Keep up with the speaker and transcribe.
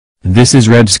This is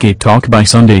Redscape-Talk by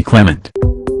Sunday Clement.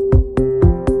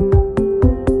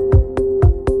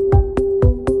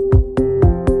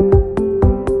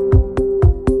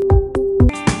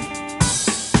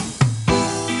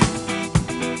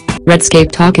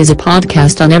 Redscape-Talk is a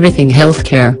podcast on everything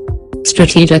healthcare,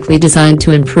 strategically designed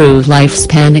to improve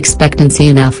lifespan expectancy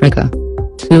in Africa.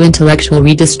 Through intellectual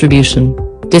redistribution,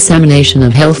 dissemination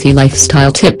of healthy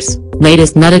lifestyle tips,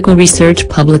 latest medical research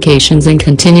publications and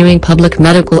continuing public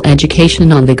medical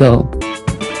education on the go.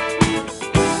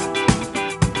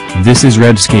 This is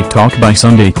Redscape-Talk by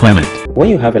Sunday Clement. When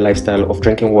you have a lifestyle of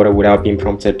drinking water without being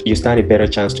prompted, you stand a better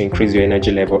chance to increase your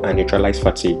energy level and neutralize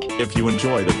fatigue. If you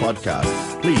enjoy the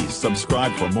podcast, please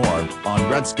subscribe for more on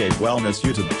Redscape Wellness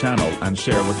YouTube channel and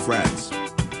share with friends.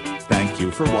 Thank you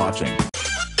for watching.